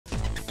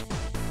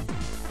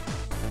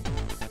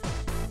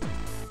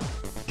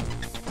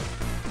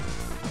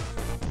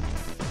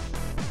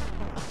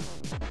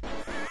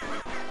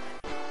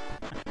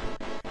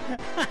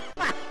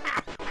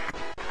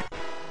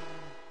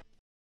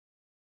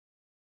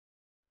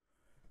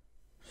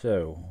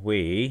So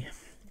we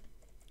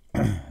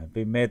have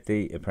been made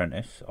the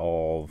apprentice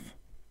of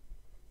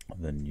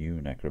the new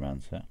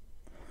Necromancer.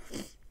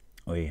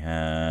 We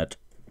had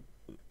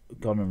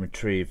gone and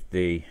retrieved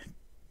the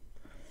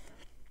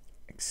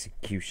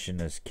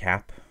executioner's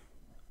cap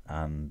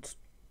and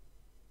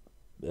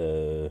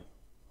dead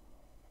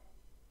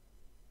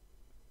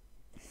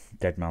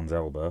man's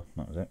elbow.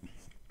 That was it.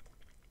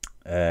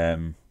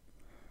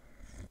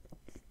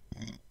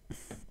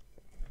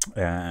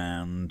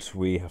 And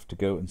we have to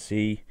go and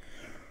see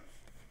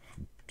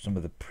some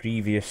of the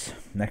previous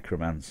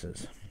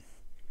Necromancers,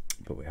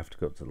 but we have to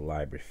go up to the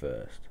library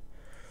first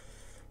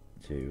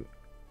to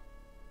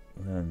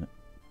learn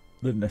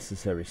the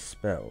necessary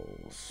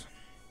spells.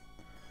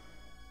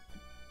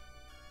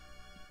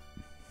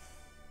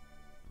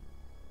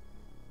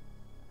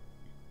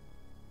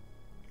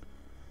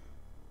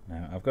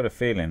 Now, I've got a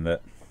feeling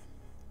that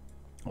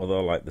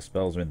although like the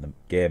spells are in the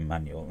game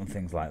manual and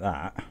things like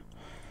that,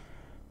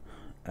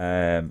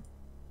 hang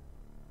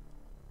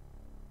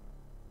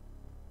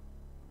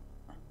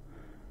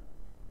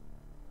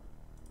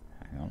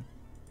on.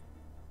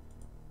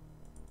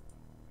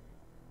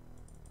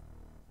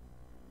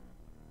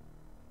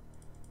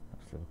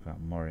 Let's look at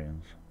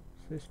Morian's.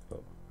 What's this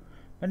book?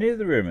 Many of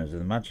the rumours of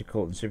the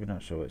magical and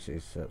supernatural which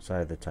is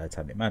outside the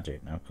Titanic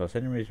magic. Now, of course,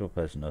 any reasonable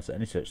person knows that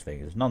any such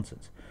thing is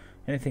nonsense.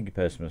 Any thinking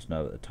person must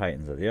know that the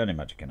Titans are the only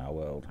magic in our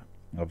world.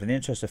 However, in the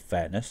interest of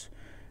fairness,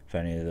 for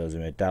any of those who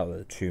may doubt that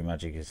the true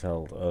magic is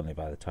held only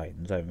by the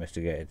Titans, I've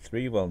investigated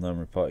 3 well-known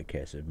reported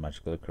cases of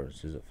magical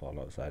occurrences that fall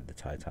outside the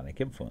Titanic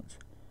influence.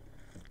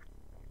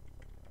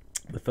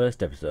 The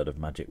first episode of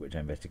magic which I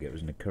investigated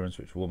was an occurrence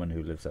which a woman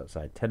who lives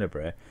outside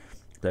Tenebrae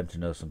claimed to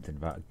know something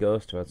about a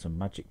ghost who had some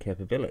magic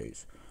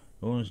capabilities.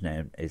 The woman's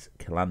name is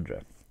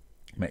Calandra.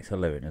 Makes her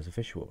living as a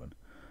fisherwoman.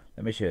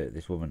 Let me show you that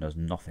this woman knows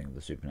nothing of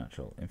the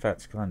supernatural. In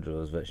fact, Calandra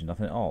knows virtually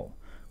nothing at all.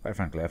 Quite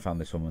frankly, I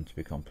found this woman to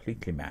be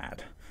completely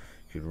mad.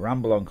 She would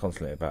ramble on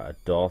constantly about her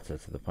daughter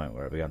to the point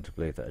where I began to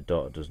believe that her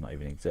daughter does not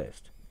even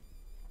exist.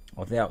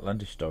 All the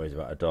outlandish stories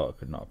about her daughter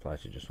could not apply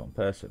to just one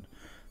person.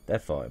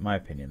 Therefore, in my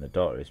opinion, the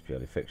daughter is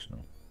purely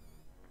fictional.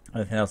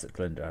 Anything else that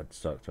Calandra had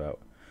talked about,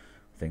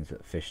 things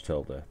that Fish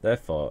told her.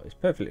 Therefore, it's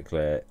perfectly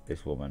clear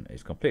this woman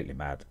is completely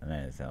mad, and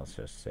anything else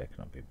she has to say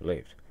cannot be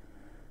believed.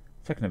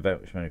 The second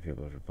event which many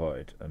people have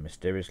reported are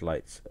mysterious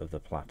lights of the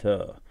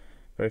plateau.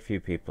 Very few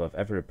people have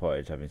ever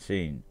reported having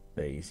seen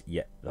these,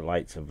 yet the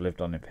lights have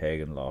lived on in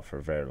pagan lore for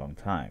a very long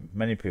time.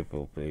 Many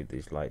people believe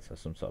these lights are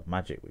some sort of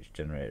magic which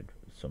generated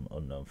some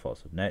unknown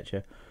force of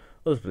nature.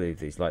 Others believe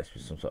these lights to be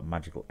some sort of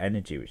magical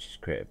energy which is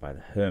created by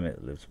the hermit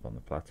that lives upon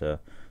the plateau.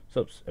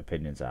 Such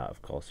opinions are,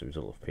 of course, the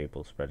result of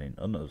people spreading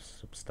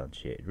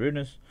unsubstantiated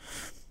rumours.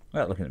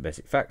 Without looking at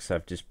basic facts,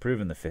 I've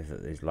disproven the fifth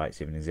that these lights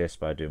even exist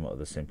by doing what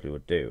others simply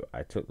would do.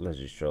 I took the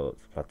leisurely stroll up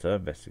to the plateau and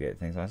investigated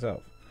things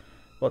myself.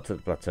 Walked to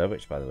the plateau,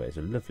 which by the way is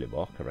a lovely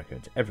walk, I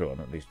recommend to everyone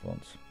at least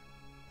once.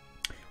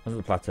 Onto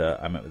the plateau,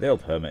 I met with the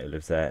old hermit who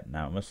lives there.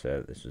 Now I must say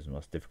that this was the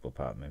most difficult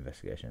part of my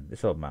investigation.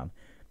 This old man,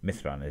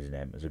 Mithran is his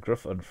name, is a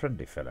gruff,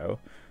 unfriendly fellow.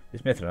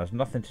 This Mithran has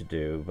nothing to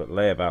do but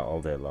lay about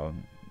all day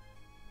long,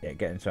 yet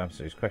getting to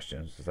answer his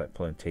questions is like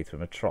pulling teeth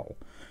from a troll.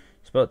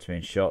 He spoke to me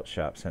in short,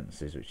 sharp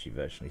sentences which he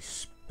virtually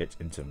spit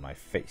into my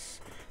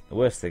face. The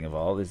worst thing of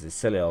all is this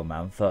silly old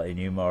man thought he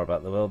knew more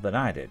about the world than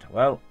I did.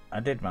 Well, I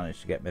did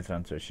manage to get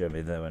Mithran to assure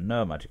me there were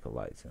no magical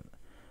lights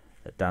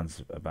that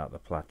dance about the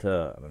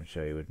plateau, and I'm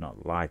sure he would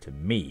not lie to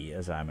me,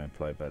 as I am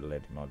employed by the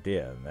Lady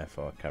Mordia, and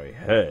therefore carry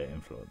her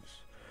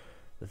influence.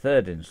 The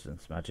third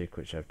instance magic,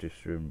 which I've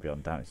disproven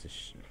beyond doubt,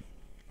 is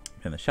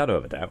in the shadow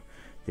of a doubt,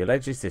 the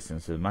alleged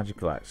existence of a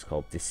magical axe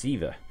called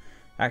Deceiver.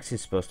 The axe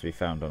is supposed to be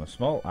found on a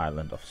small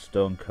island off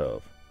Stone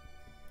Cove.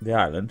 The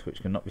island,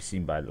 which cannot be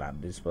seen by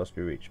land, is supposed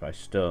to be reached by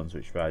stones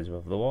which rise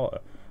above the water,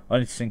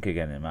 only to sink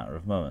again in a matter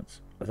of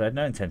moments. As I had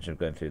no intention of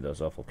going through those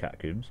awful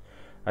catacombs,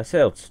 I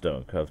sailed to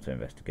Stone Cove to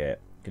investigate.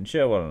 I can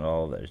show one and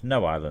all there is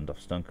no island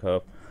off Stone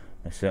Cove,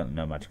 and there's certainly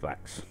no magical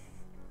axe.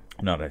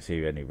 Nor do I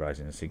see any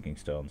rising and sinking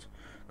stones.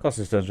 Of course,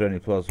 the stones are only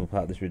a plausible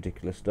part of this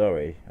ridiculous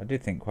story. I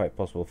did think quite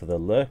possible for the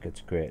lurker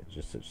to create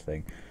just such a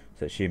thing,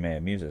 so that she may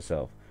amuse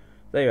herself.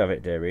 There you have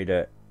it, dear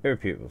reader.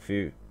 Irrefutable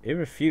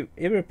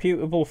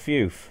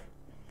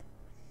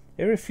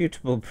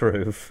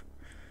proof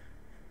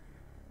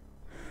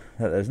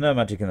that there's no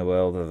magic in the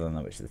world other than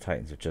that which the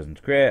Titans have chosen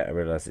to create. I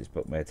realise this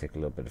book may take a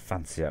little bit of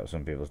fantasy out of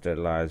some people's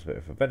daily lives, but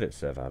if we're better to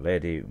serve Our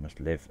Lady, we must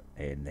live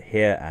in the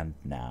here and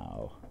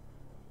now.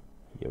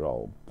 You're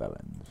all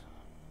bellends.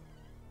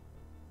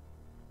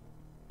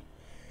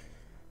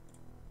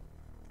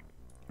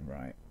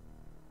 Right.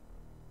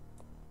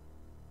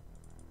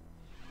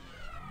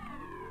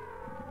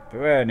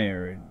 Beware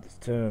near this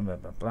term, blah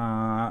blah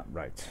blah.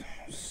 Right.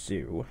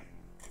 So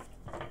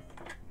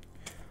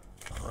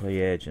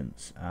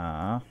reagents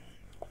are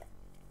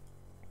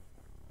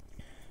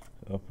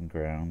open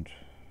ground.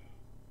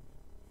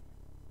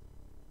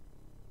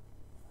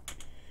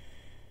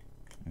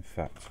 In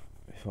fact,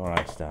 before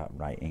I start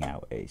writing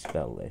out a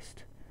spell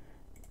list,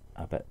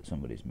 I bet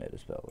somebody's made a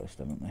spell list,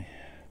 haven't they?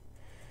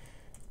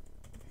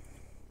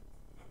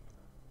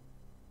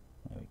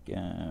 There we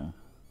go.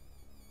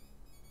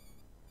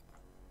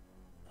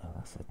 Oh,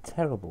 that's a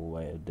terrible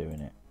way of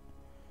doing it.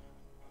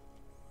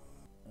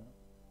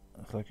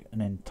 It's like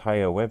an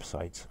entire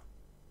website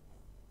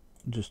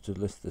just to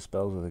list the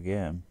spells of the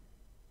game.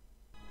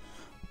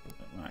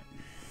 Right.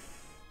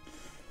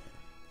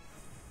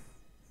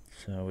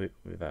 So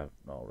we've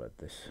all read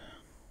this.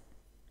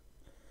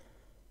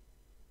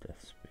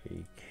 Death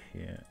Speak,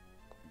 yeah.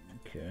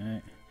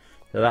 Okay.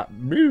 So that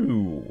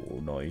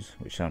noise,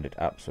 which sounded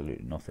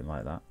absolutely nothing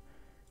like that,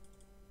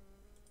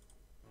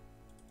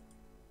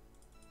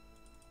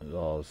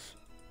 was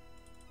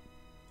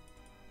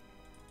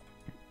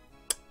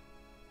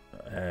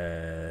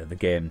the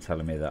game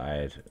telling me that I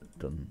had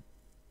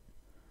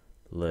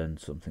learned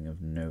something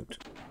of note.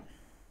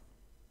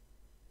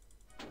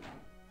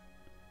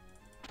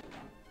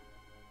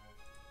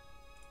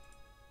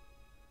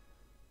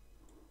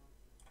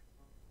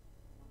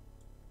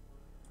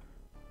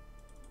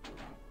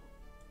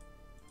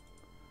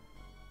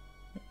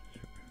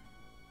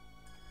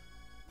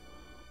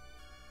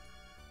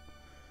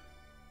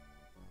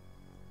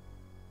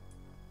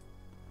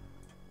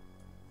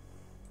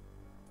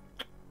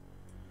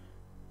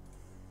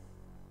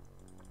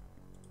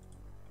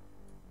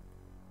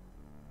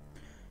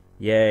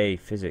 Yay,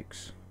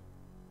 physics.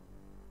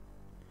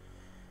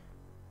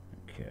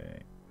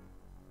 Okay.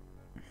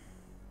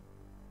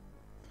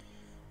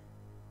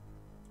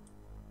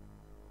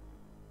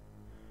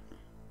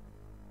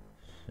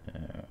 So,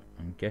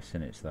 I'm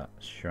guessing it's that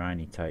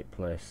shriny type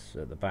place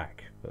at the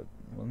back, but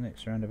wasn't it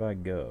surrounded by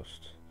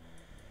ghosts?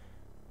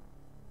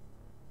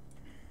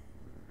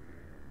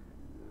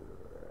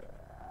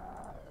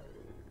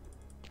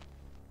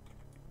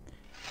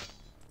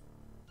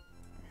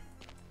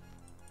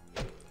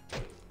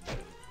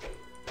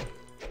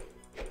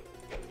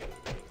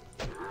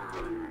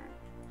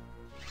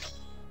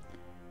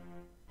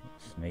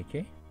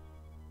 Sneaky.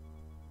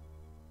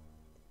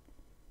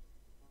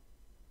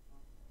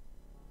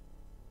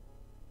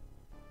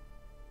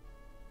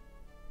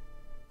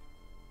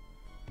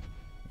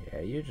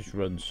 Yeah, you just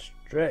run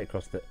straight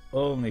across the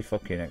only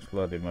fucking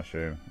exploding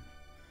mushroom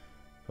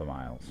for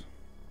miles.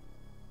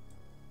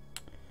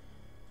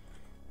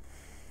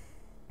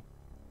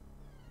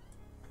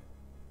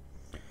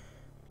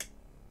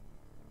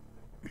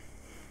 There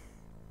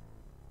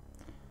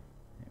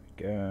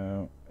we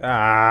go.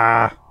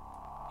 Ah!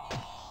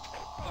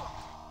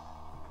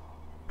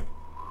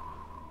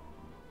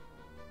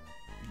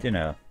 You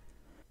know,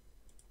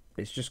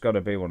 it's just got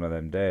to be one of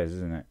them days,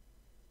 isn't it?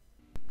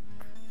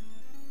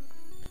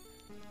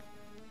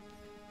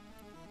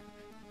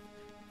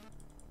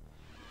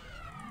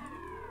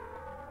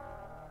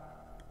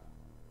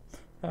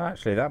 Oh,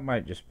 actually, that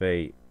might just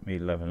be me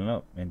leveling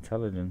up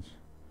intelligence.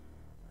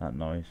 That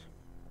noise.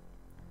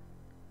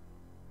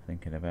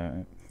 Thinking about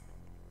it.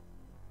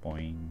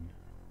 Boing.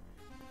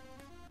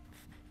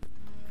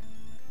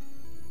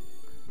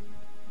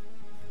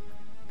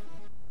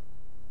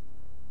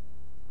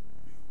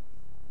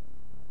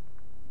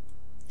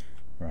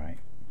 Right,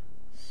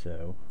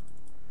 so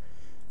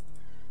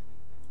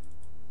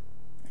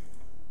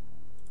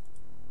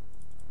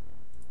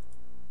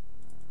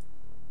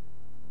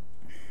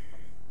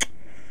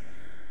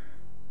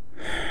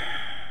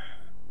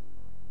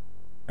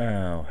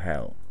oh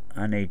hell,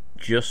 I need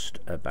just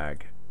a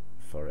bag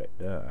for it,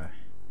 don't I?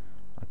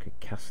 Like a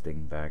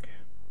casting bag.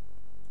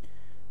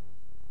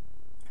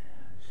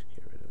 Let's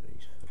get rid of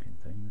these fucking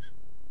things.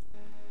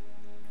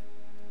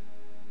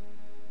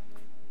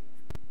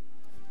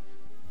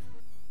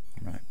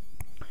 Right,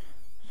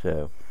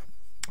 so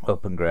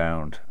open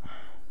ground,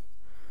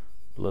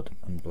 blood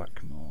and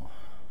Blackmore.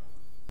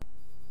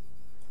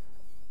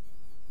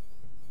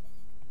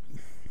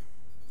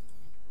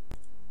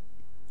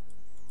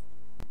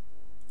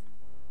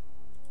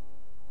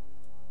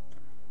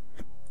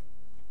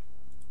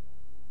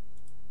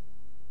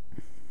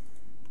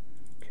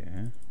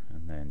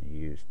 And then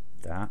use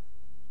that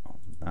on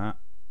that.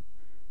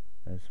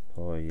 There's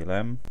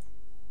Poilem.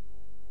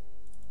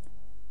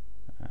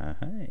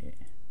 Hey,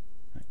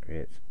 that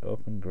creates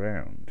open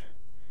ground.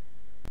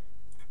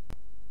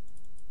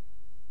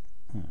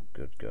 Oh,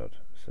 good God.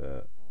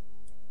 So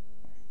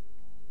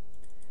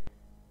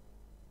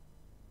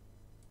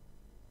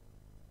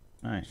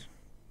nice.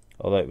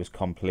 Although it was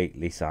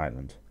completely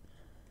silent.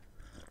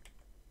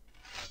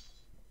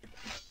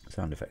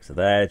 Sound effects are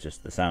there,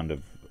 just the sound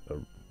of a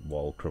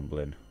wall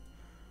crumbling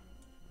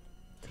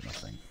to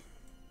nothing.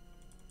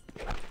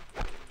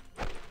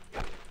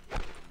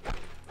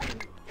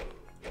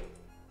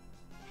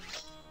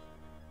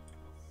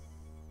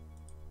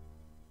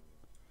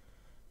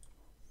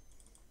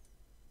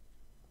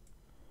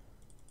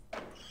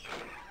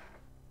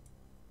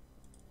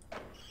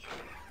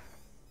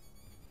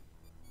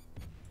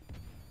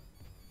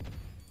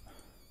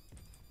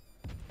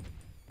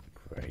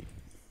 Great.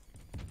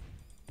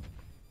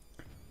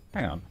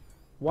 Hang on.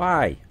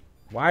 Why?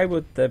 Why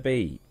would there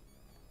be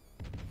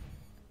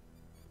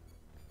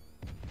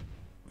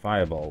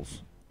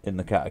fireballs in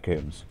the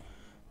catacombs.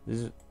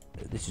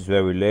 This is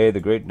where we lay the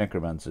great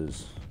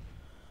necromancers.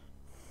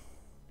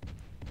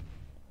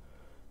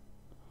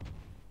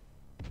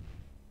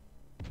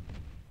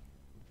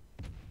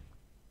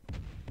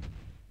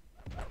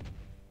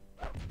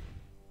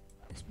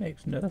 This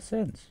makes no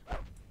sense.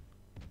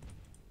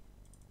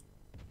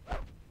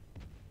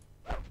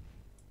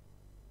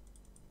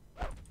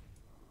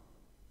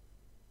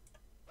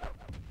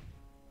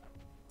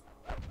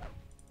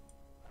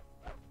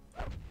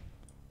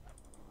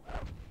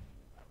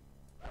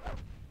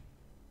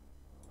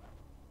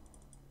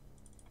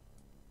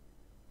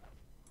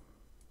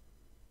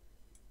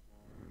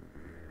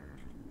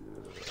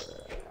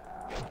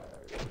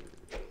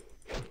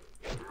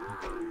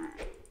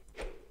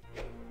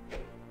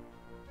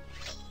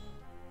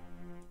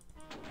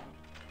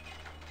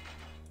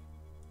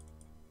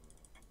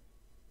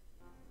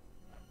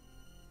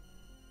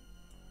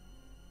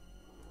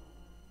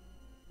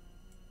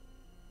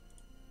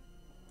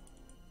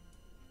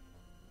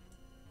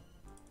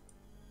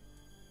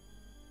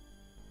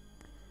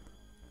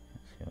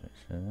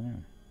 There.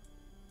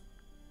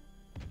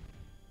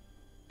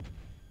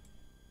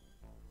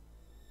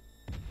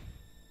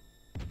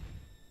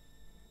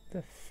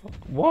 The fuck?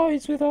 What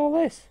is with all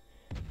this?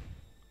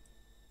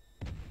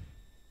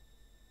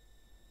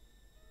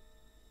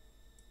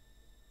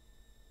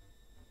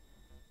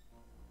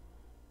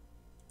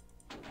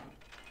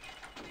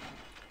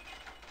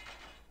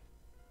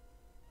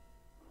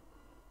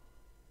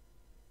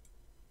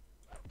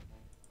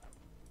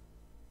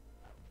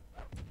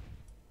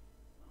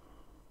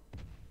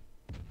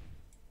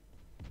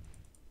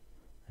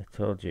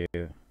 Told you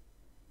it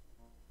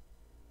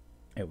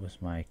was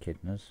my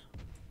echidnas.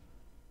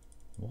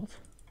 What?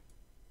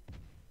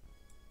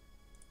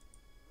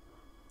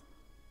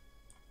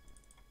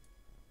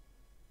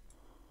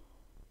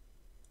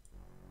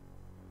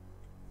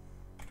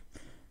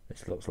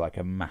 This looks like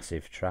a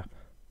massive trap.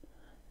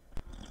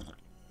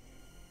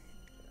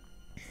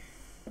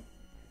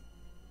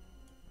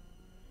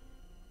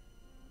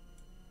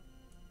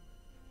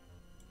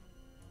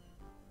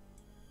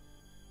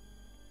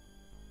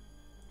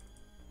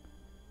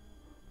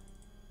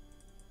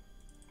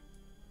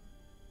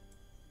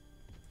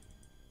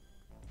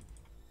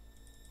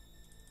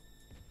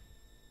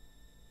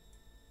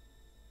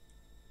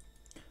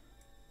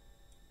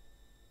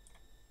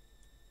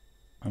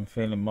 I'm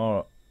feeling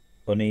more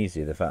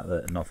uneasy the fact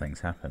that nothing's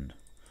happened,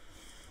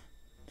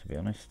 to be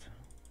honest.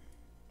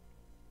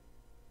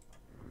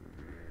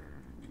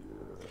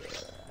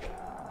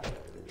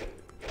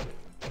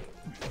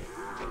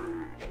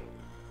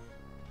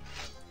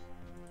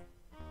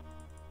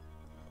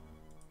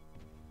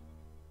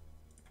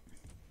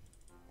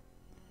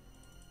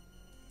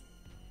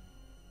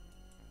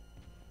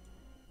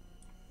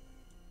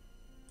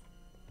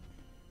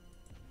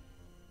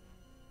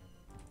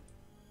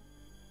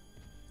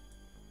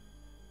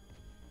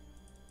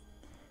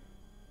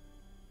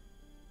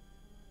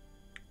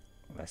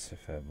 Less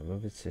of her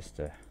beloved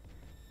sister,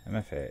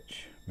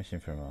 MFH, missing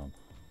from home.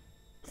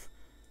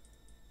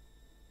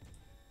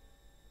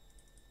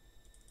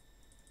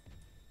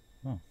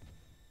 Oh.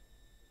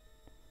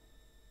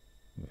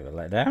 A bit of a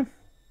letdown.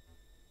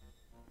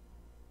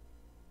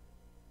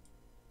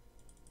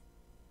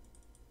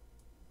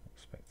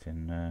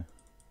 Expecting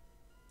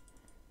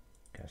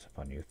curse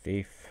upon you,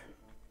 thief.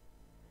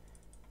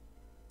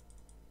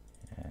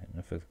 Yeah,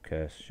 enough of the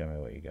curse, show me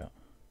what you got.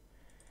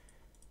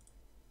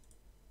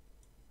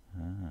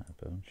 Ah,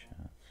 bone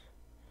shards.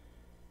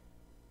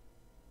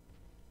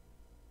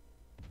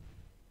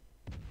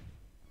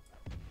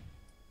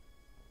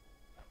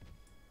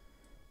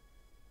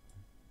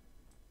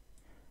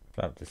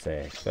 About to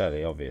say, it's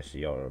fairly obvious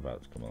you're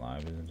about to come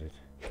alive, isn't it?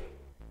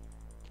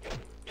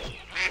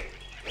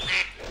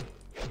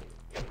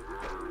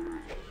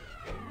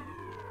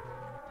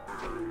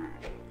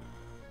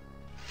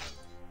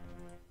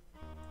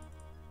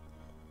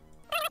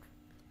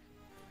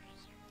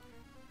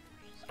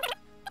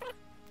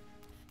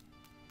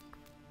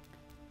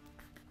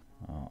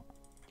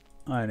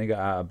 I only got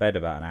out of bed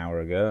about an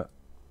hour ago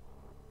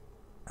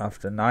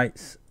after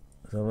nights,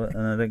 so,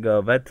 and I didn't go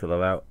to bed till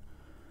about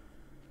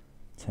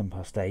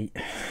 8:10.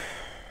 I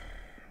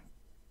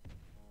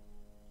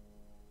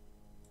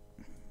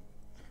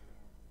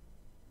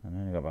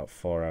only got about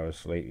 4 hours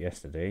sleep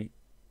yesterday,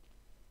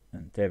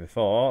 and the day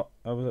before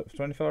I was up for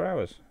 24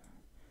 hours.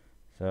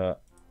 So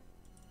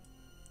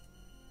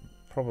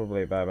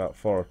probably by about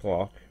 4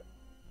 o'clock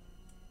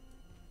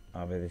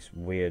I'll be this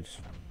weird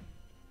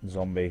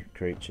zombie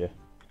creature.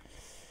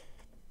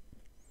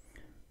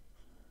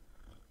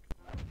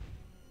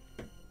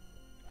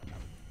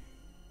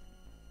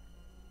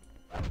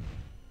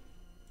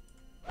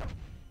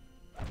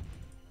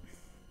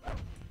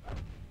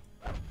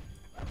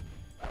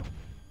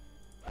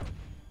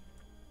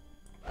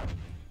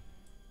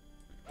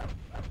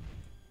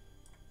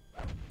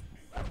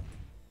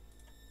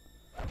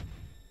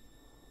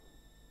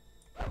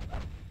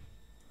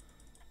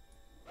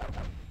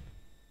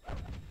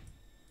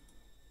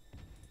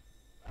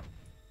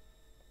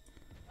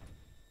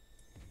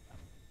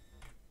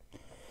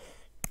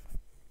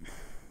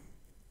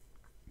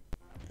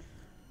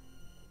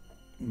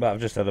 But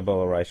I've just had a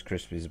bowl of Rice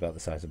Krispies about the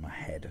size of my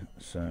head,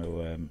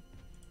 so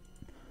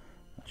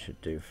that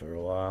should do for a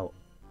while.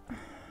 I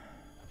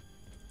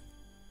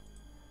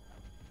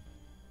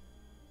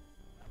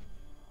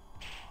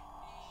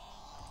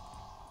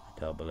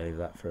don't believe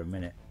that for a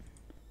minute.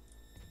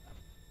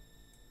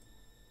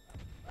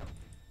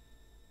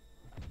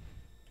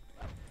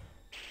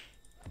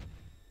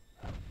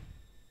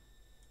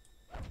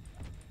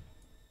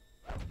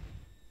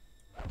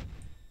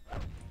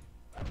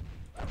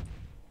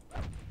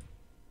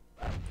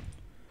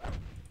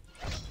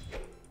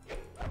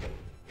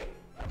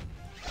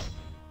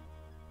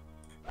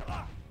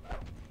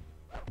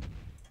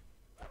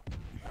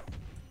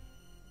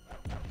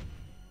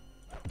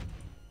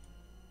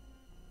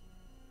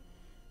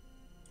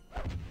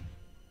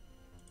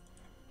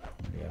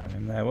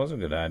 That was a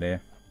good idea.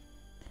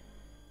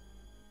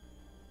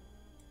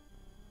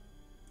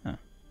 Huh.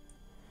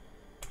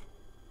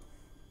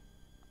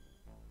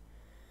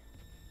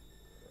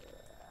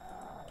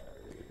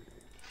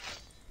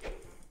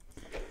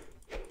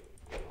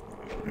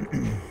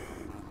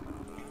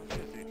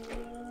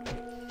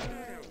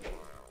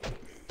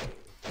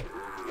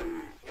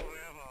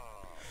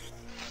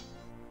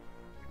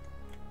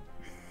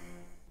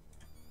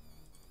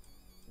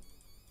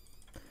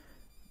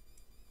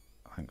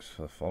 Thanks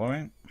for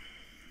following.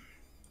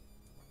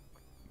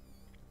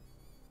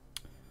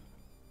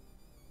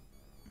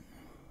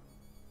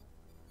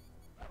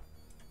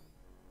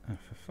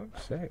 For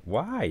fuck's sake,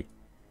 why?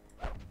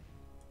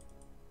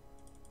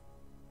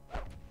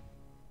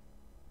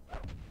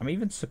 I'm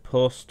even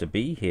supposed to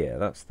be here,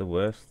 that's the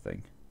worst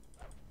thing.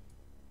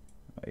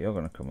 Oh, you're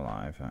gonna come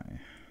alive, aren't you?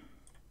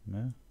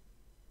 No?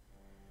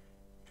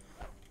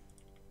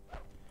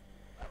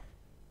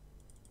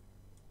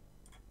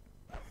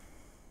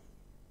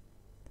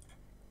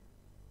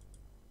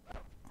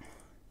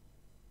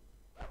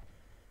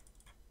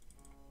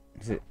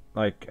 Is it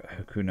like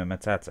Hakuna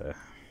Matata?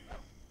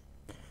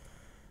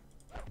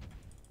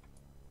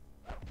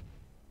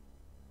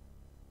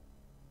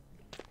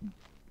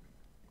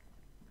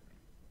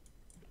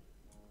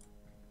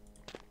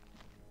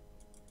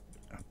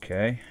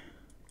 Okay.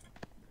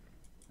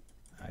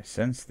 I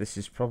sense this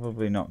is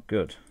probably not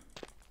good.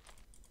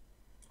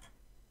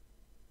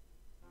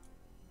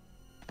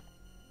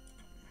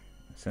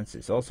 I sense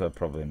it's also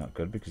probably not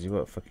good because you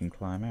won't fucking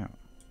climb out.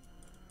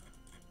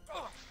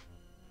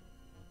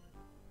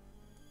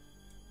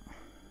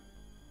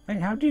 I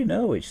mean, how do you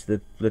know which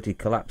the bloody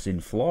collapsing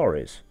floor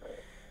is?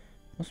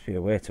 Must be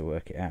a way to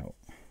work it out.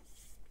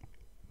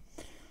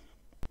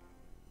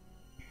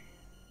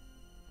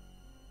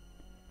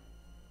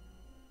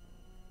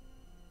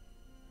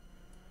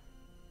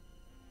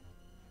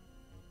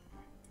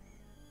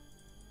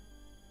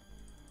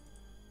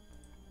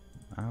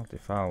 I'll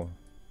defile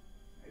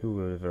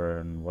whoever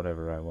and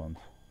whatever I want.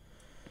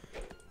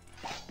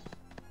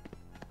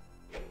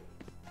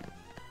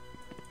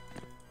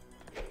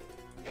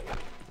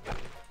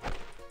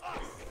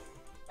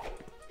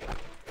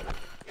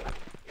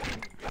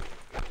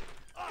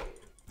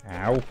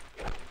 Ow.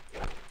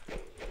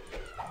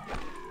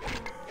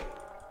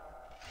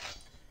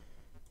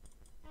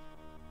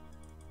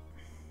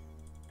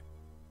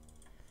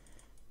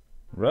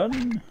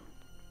 Run.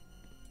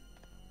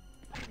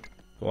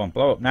 Go on,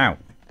 blow up now.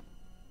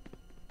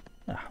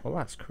 Ah, well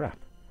that's crap.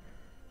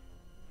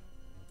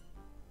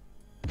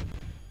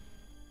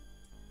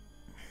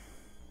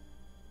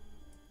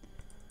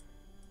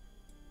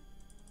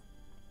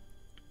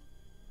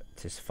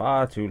 It is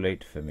far too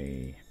late for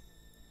me.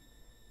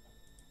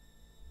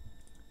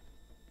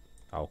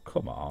 Oh,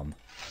 come on.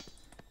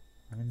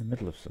 I'm in the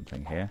middle of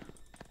something here.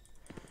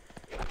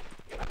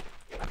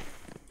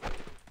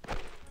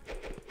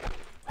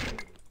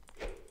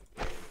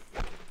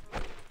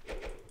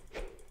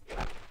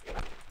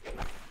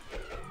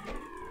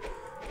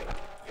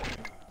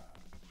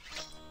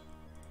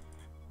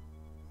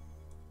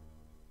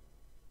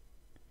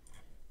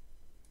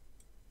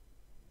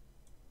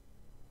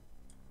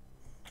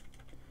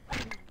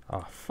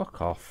 Oh, fuck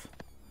off.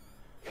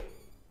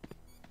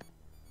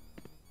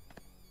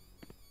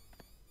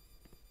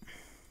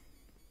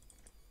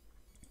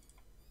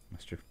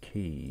 Master of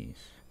Keys.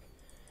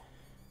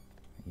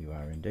 You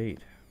are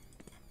indeed.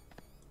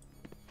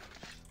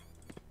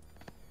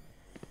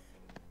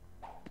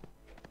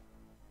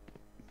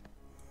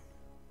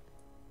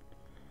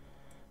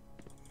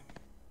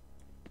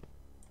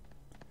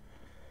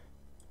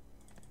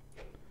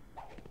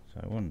 So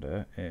I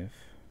wonder if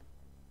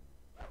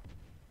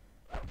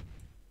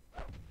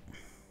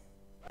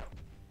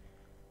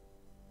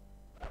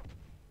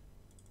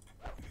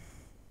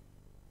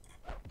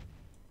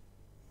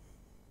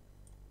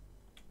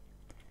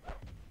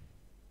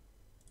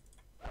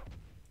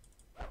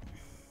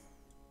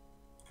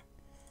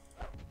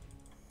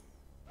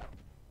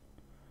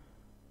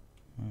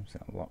where's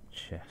that locked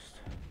chest?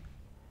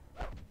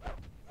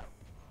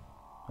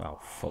 Oh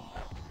fuck.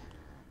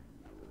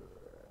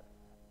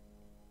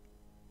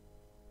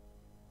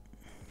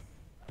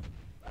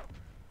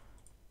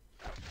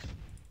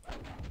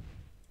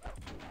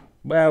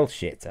 Well,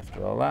 shit,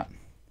 after all that.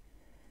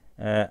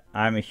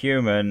 I'm a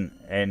human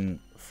in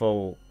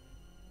full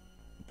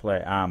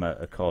plate armor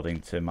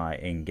according to my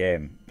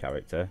in-game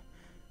character,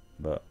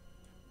 but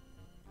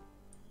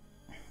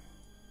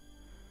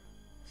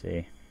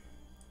see,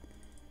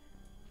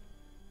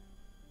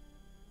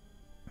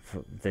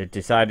 they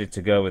decided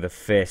to go with a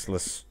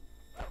faceless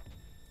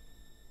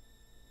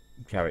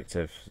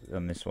character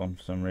on this one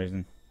for some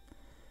reason.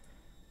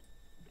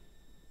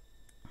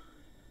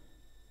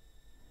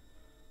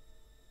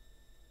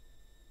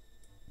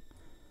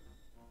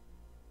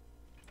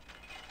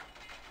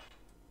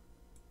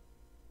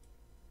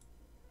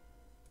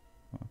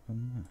 What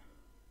happened there?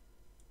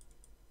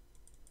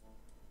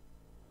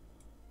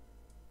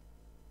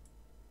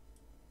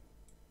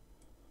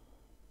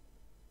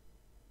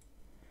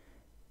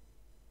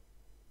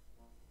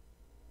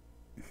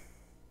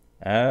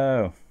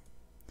 Oh,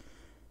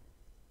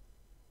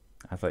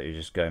 I thought you were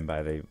just going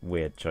by the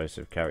weird choice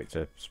of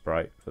character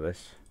sprite for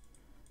this.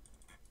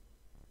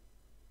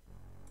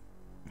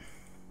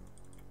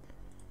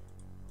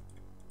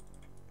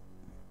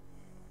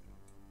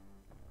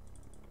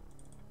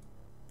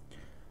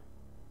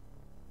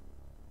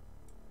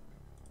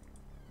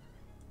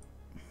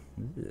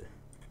 Ugh.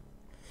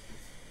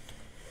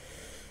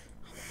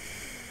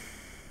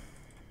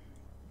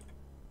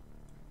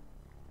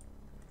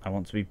 I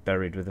want to be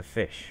buried with a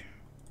fish.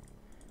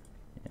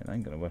 Yeah, that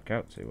ain't gonna work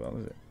out too well,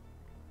 is it?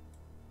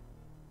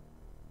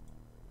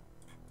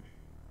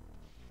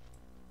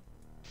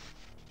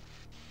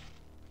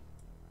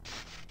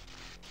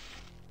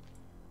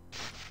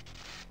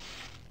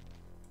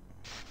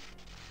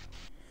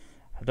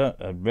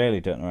 I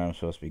really don't know where I'm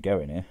supposed to be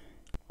going here.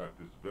 At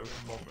this very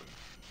moment,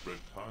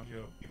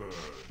 Britannia burns.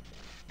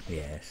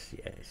 Yes,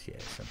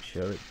 I'm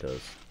sure it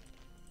does.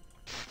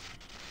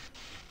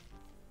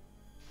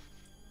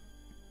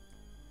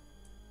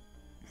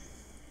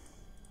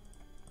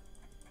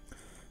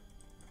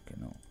 Okay,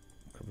 no,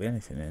 could be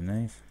anything in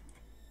these.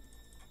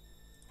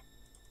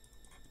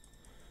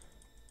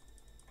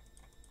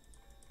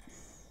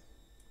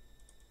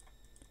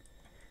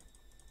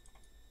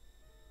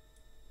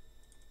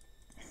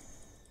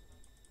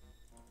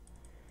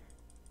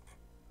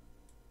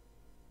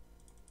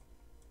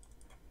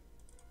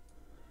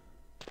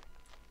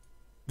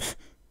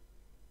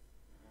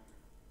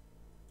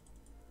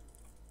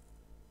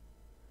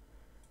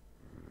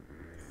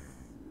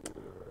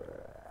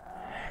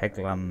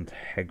 Hegland,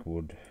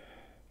 Hegwood.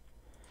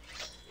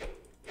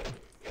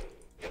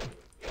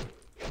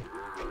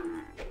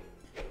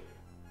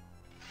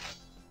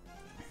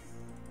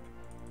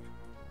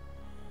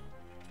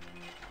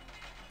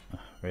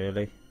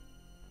 Really?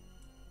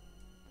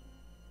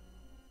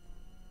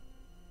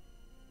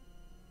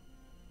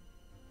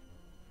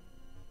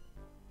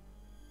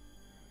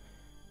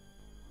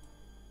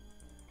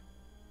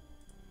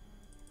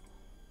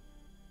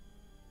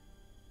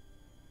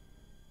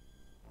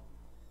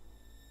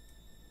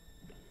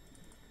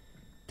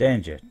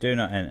 Danger, do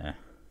not enter.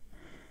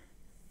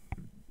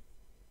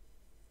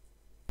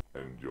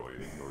 Enjoying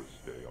your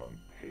stay on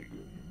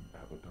Pagan,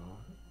 Avatar?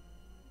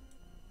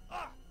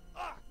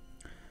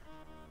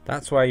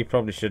 That's why you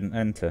probably shouldn't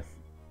enter.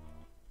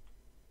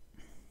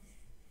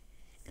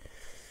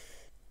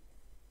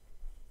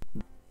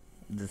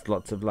 There's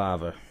lots of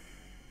lava.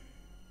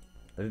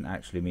 I didn't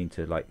actually mean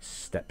to like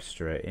step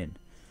straight in.